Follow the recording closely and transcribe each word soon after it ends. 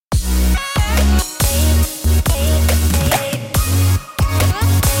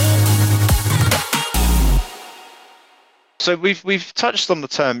So we've touched on the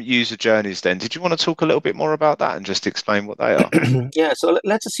term user journeys then. Did you want to talk a little bit more about that and just explain what they are? Yeah, so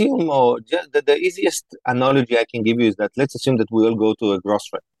let's assume the easiest analogy I can give you is that let's assume that we all go to a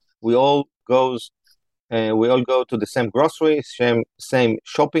grocery. We all goes we all go to the same grocery, same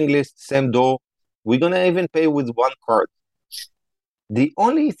shopping list, same door. We're gonna even pay with one card. The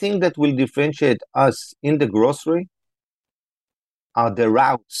only thing that will differentiate us in the grocery are the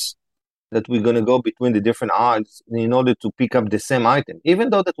routes that we're gonna go between the different aisles in order to pick up the same item. Even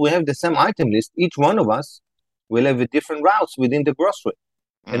though that we have the same item list, each one of us will have a different routes within the grocery.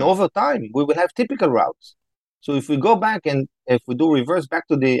 And Mm, over time, we will have typical routes. So if we go back and if we do reverse back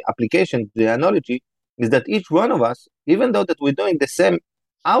to the application, the analogy is that each one of us, even though that we're doing the same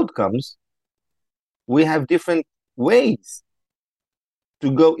outcomes, we have different ways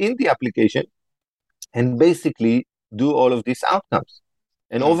to go in the application and basically do all of these outcomes.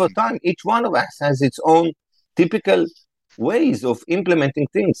 And over mhm, time, each one of us has its own typical ways of implementing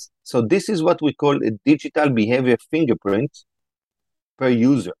things. So this is what we call a digital behavior fingerprint per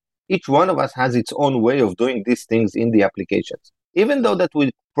user. Each one of us has its own way of doing these things in the applications, even though that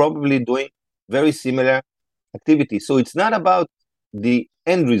we're probably doing very similar activities. So it's not about the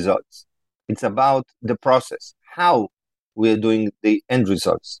end results. It's about the process, how we are doing the end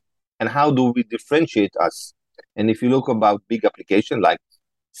results, and how do we differentiate us. And if you look about big applications like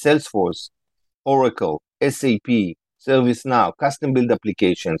Salesforce, Oracle, SAP, ServiceNow, custom build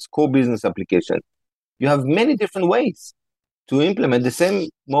applications, core business applications, you have many different ways to implement the same,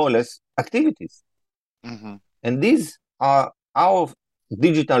 more or less, activities. mhm. And these are our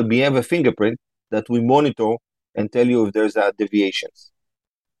digital behavior fingerprint that we monitor and tell you if there's deviations.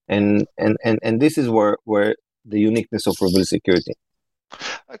 And this is where the uniqueness of Reveal Security.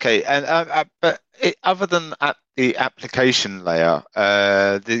 Okay, and other than at the application layer,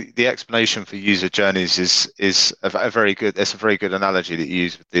 the explanation for user journeys is a very good. It's a very good analogy that you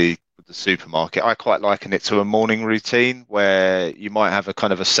use with the supermarket. I quite liken it to a morning routine where you might have a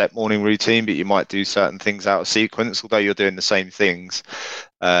kind of a set morning routine, but you might do certain things out of sequence. Although you're doing the same things,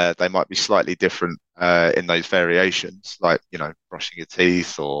 they might be slightly different in those variations, like brushing your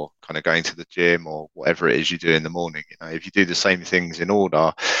teeth or kind of going to the gym or whatever it is you do in the morning. If you do the same things in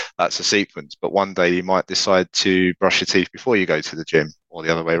order, that's a sequence. But one day you might decide to brush your teeth before you go to the gym, or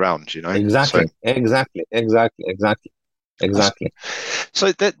the other way around. So Exactly, exactly, exactly, exactly, that's, exactly.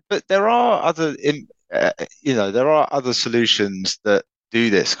 but there are there are other solutions that do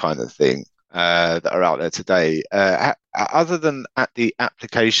this kind of thing that are out there today. Other than at the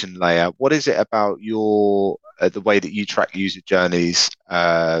application layer, what is it about your the way that you track user journeys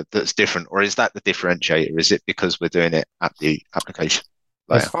that's different, or is that the differentiator? Is it because we're doing it at the application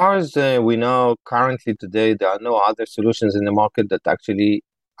As layer? far as we know, currently today, there are no other solutions in the market that actually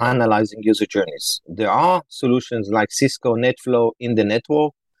analyzing user journeys. There are solutions like Cisco NetFlow in the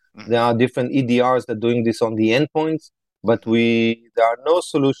network. There Hmm. are different EDRs that doing this on the endpoints, but there are no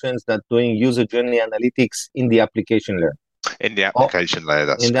solutions that doing user journey analytics in the application layer. In the Or application layer,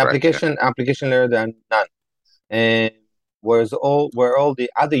 that's in the correct. Yeah. application layer, there are none. And where all the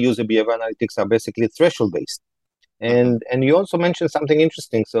other user behavior analytics are basically threshold based. Hmm. And you also mentioned something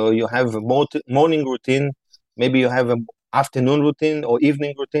interesting. So you have a morning routine, maybe you have an afternoon routine or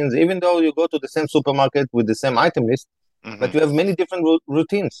evening routines, even though you go to the same supermarket with the same item list, but Hmm. you have many different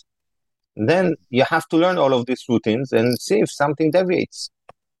routines. Then you have to learn all of these routines and see if something deviates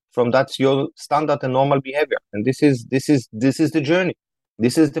from that's your standard and normal behavior. And this is the journey.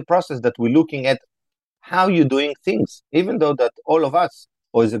 This is the process that we're looking at how you're doing things, even though that all of us,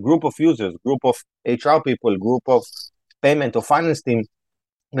 or as a group of users, group of HR people, group of payment or finance team,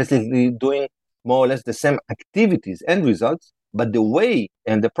 basically doing more or less the same activities and results, but the way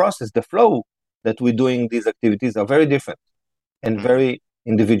and the process, the flow that we're doing these activities are very different and Hmm. very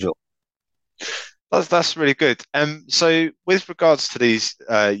individual. That's really good. So with regards to these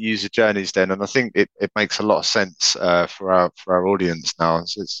user journeys, then, and I think it makes a lot of sense for our audience now.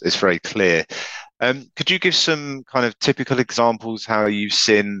 It's very clear. Could you give some kind of typical examples how you've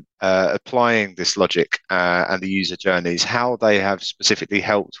seen applying this logic and the user journeys, how they have specifically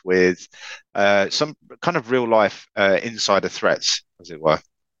helped with some kind of real life insider threats, as it were?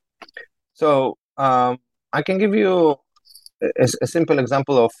 So I can give you a simple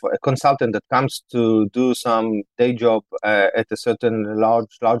example of a consultant that comes to do some day job at a certain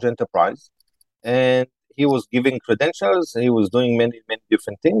large enterprise, and he was giving credentials. He was doing many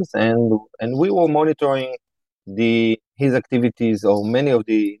different things, and we were monitoring the his activities or many of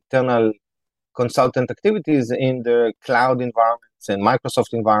the internal consultant activities in the cloud environments and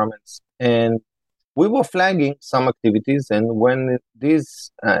Microsoft environments, and we were flagging some activities. And when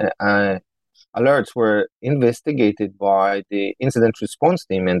these alerts were investigated by the incident response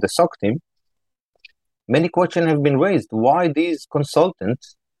team and the SOC team, many questions have been raised. Why these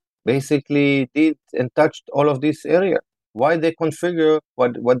consultants basically did and touched all of this area? Why they configure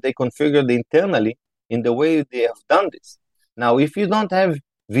what they configured internally in the way they have done this? Now, if you don't have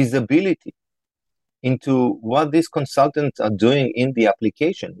visibility into what these consultants are doing in the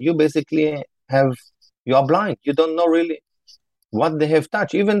application, you basically you are blind. You don't know really what they have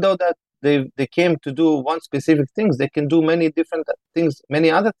touched, even though that they came to do one specific things, they can do many different things, many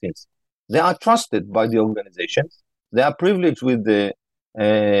other things. They are trusted by the organization. They are privileged with the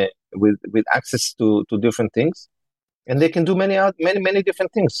with access to different things, and they can do many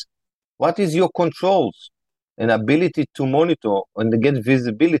different things. What is your controls and ability to monitor and to get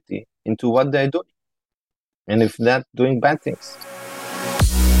visibility into what they're doing, and if they're doing bad things?